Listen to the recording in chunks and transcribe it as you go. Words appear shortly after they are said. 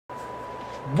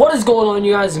What is going on,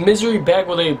 you guys? Misery back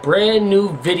with a brand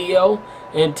new video,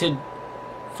 and to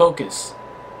focus.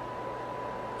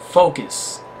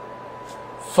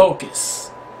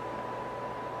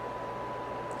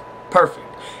 Perfect.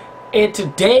 And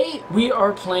today we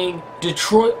are playing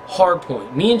Detroit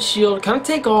Hardpoint. Me and Shield kind of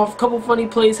take off. A couple funny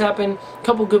plays happen. A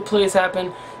couple good plays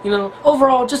happen. You know,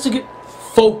 overall, just a good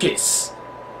focus.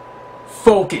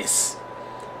 A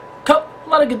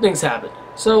lot of good things happen.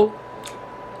 So,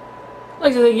 I'd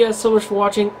like to thank you guys so much for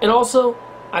watching. And also,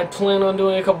 I plan on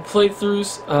doing a couple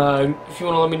playthroughs. If you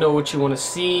want to let me know what you want to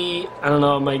see. I don't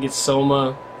know, I might get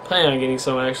Soma. Planning on getting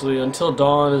Soma, actually. Until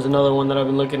Dawn is another one that I've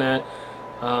been looking at.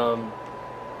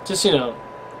 Just, you know,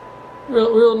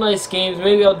 real nice games.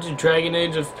 Maybe I'll do Dragon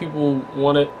Age if people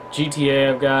want it. GTA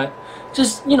I've got.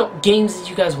 Just, you know, games that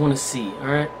you guys want to see,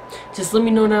 alright? Just let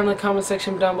me know down in the comment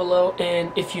section down below.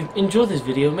 And if you enjoyed this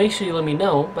video, make sure you let me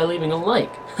know by leaving a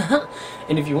like.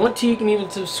 And if you want to, you can even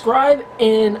subscribe.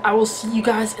 And I will see you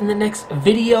guys in the next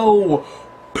video.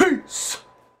 Peace!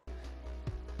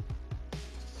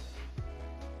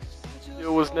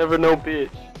 It was never no bitch.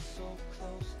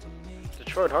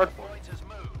 Detroit Hardpoint.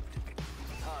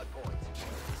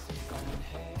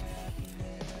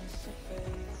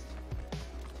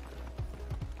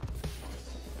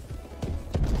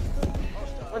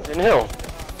 One's in hell.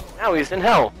 Now he's in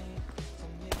hell.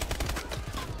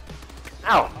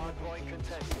 Ow.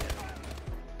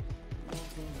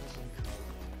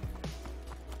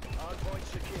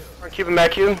 Alright, keep him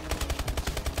back here.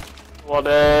 Well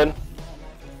done.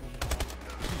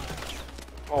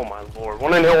 Oh my lord.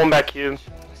 One in hill, one back here.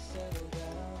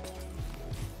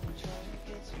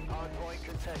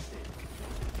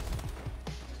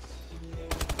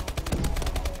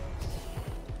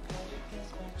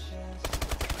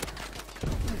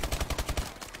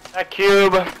 That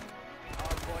cube.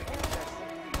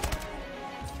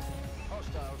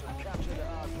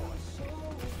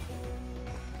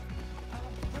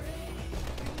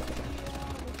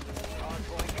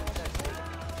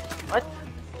 What?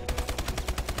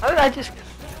 How did I just...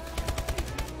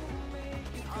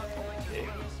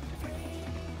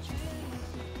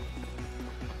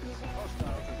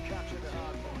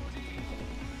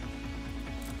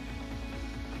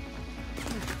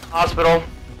 Hospital.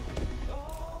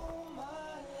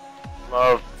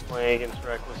 Love playing against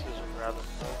recklesses with rather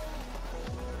fun.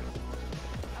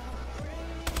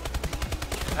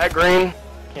 That green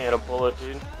can't hit a bullet,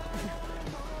 dude.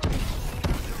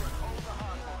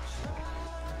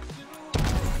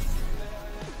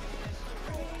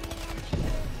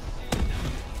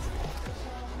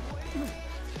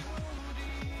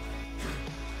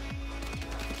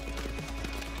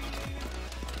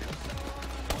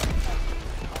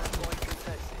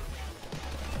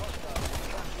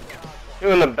 Two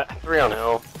in the back, three on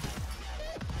hill.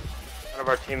 One of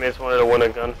our teammates wanted to win a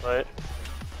gunfight.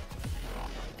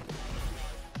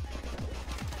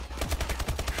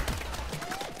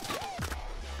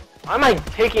 Why am I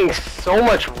taking so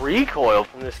much recoil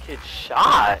from this kid's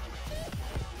shot?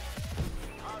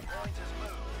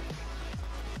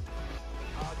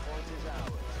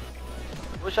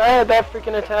 Wish I had that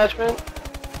freaking attachment.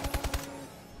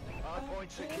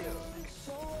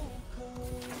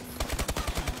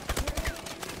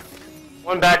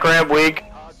 One back ramp weak,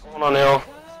 one on hill.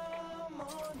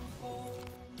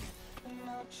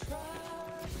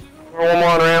 One more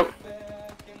on ramp.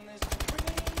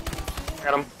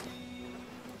 Got him.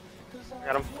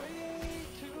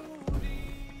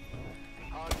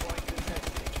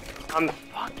 I'm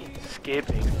fucking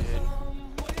skipping, dude.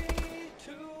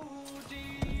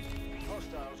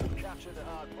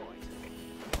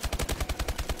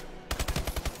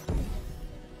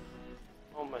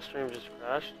 Oh, my stream just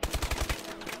crashed.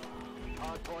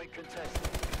 Hardpoint contested.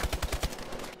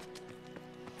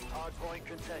 Hardpoint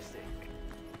contested.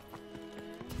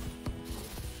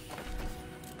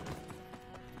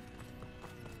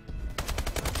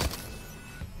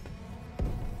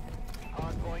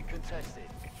 Hardpoint contested.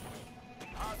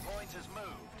 Hardpoint has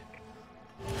moved.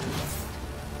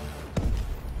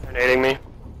 Grenading me.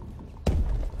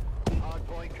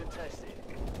 Hardpoint contested.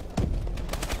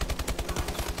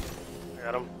 I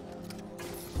got him.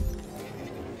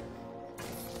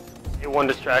 Get one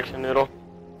distraction, noodle.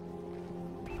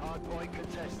 Hardpoint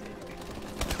contested.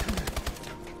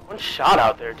 One shot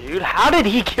out there, dude. How did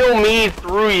he kill me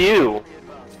through you?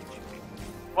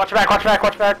 Watch back, watch back,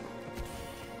 watch back.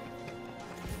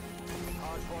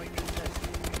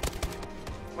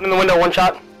 One in the window, one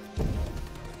shot.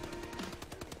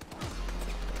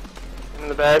 One in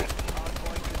the bag.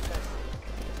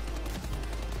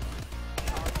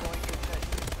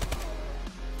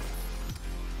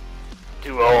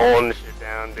 Duo on the shit.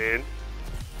 down, dude.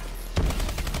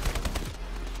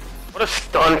 What a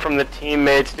stun from the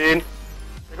teammates, dude.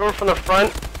 They're going from the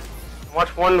front.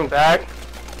 Watch one back.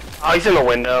 Oh, he's in the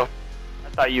window. I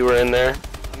thought you were in there.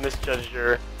 I misjudged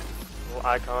your little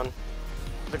icon.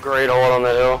 It's a great hold on the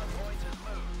hill.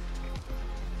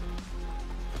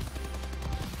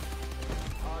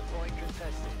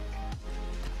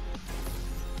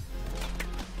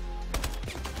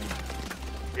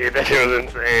 Dude, that shit was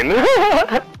insane.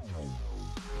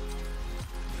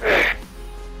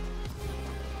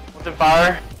 One's in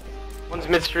fire. One's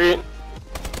mid-street.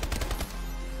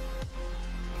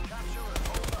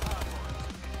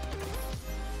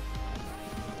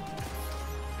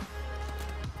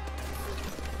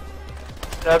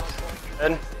 Steps.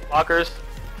 Dead. Lockers.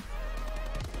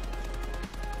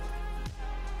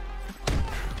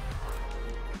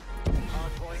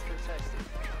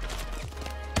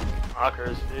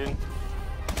 Lockers, dude.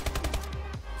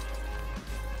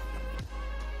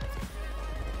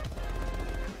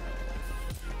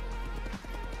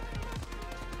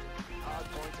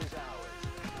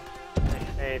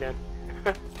 Hey, Dan.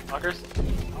 Lockers.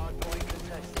 Hardpoint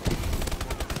contested.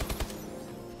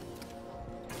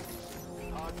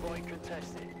 Hardpoint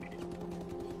contested.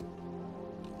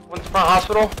 One's front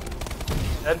hospital.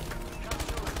 Dead.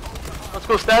 Let's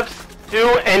go steps.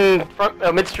 Two and front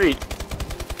mid street.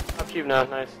 Top cube now.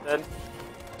 Nice. Dead.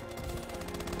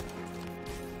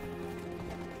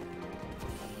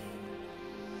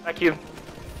 Back cube.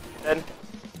 Dead.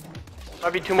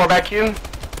 Might be two more back cube.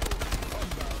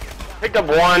 Picked up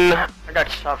one. I got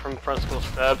shot from front school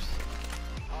steps.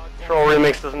 Troll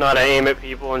Remix does not aim at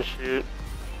people and shoot.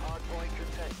 Hardpoint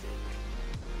contested.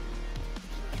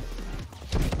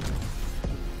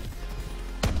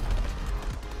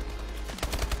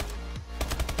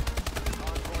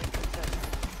 Hardpoint contested.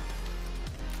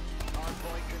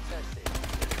 Hardpoint contested.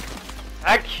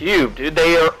 That cube, dude,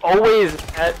 they are always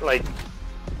at, like,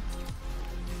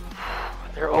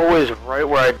 they're always right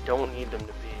where I don't need them to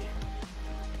be.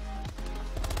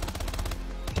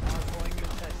 Hardpoint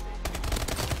contested.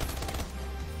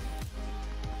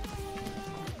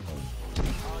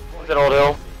 What's that old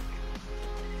hill?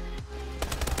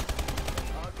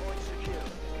 Hardpoint secure.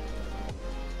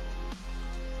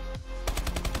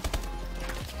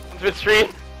 One's mid street.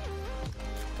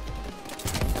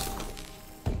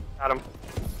 Got him.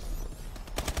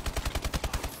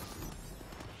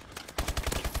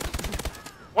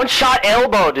 One shot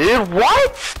elbow, dude.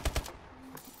 What?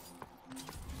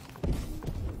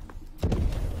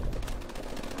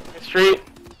 Mid street.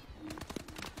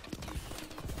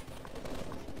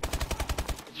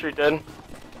 Mid street dead.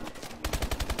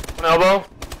 One elbow.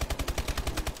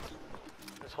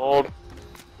 Just hold.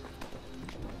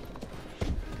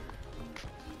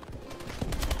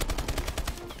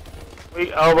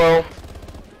 Weak elbow.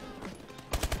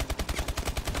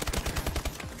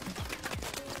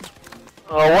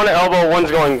 One elbow, one's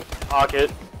going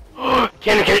pocket.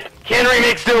 Can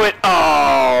Remix do it?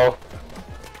 Oh!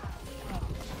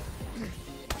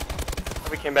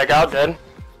 We came back out dead.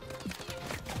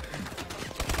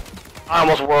 I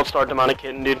almost world starred Demonic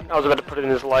Kitten, dude. I was about to put it in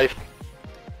his life.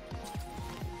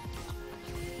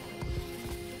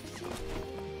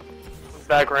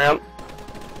 Back ramp.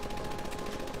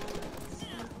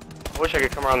 I wish I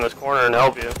could come around this corner and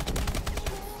help you.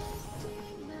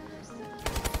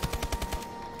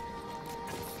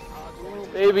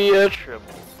 Maybe a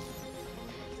triple.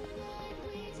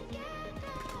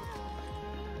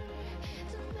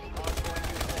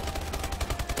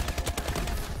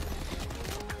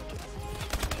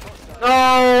 No,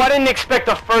 I didn't expect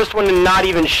the first one to not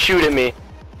even shoot at me.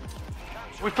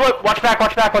 We flip. Watch back,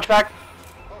 watch back, watch back.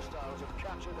 Hostiles have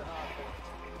captured the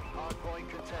hardpoint. Hardpoint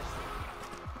contested.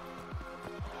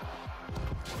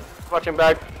 Watch him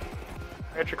back.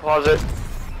 At your closet. They're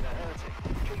hurting.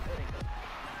 Keep hitting them.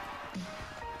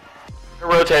 They're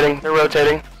rotating. They're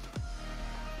rotating.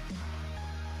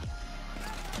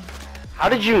 How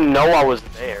did you know I was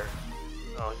there?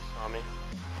 Oh, you saw me.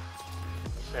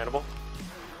 Understandable.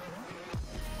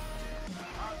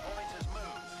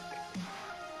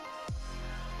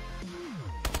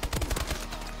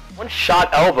 One shot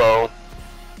elbow.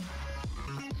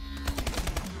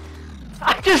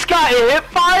 I just got hip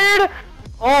fired?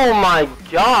 Oh my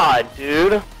god,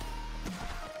 dude.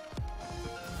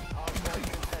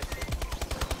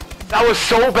 That was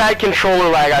so bad controller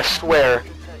lag, I swear.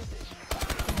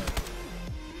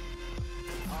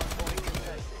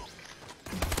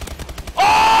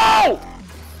 Oh!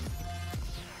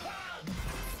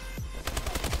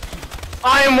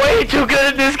 I am way too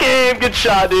good at this game. Good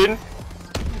shot, dude.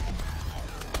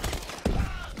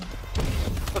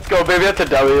 Let's go, baby. That's a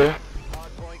W.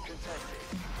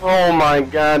 Oh my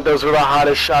god, those were the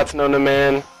hottest shots known to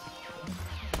man.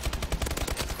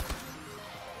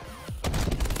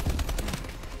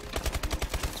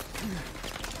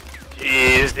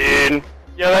 Jeez, dude.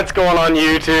 Yeah, that's going on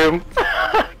YouTube.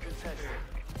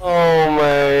 Oh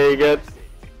my god.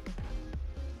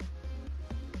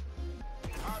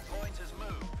 Hardpoint has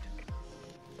moved.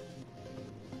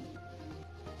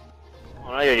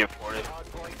 Oh, I gotta get 40.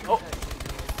 Hardpoint Oh. contested.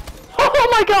 Oh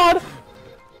my god!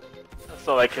 I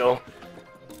saw that kill.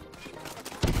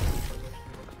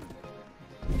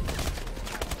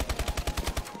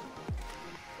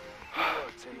 Good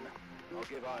work, team. I'll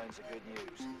give Irons a good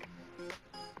news.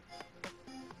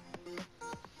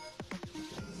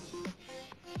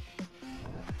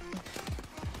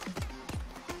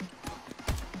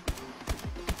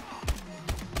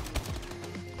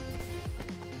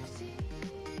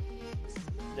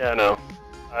 Yeah, no.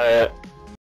 I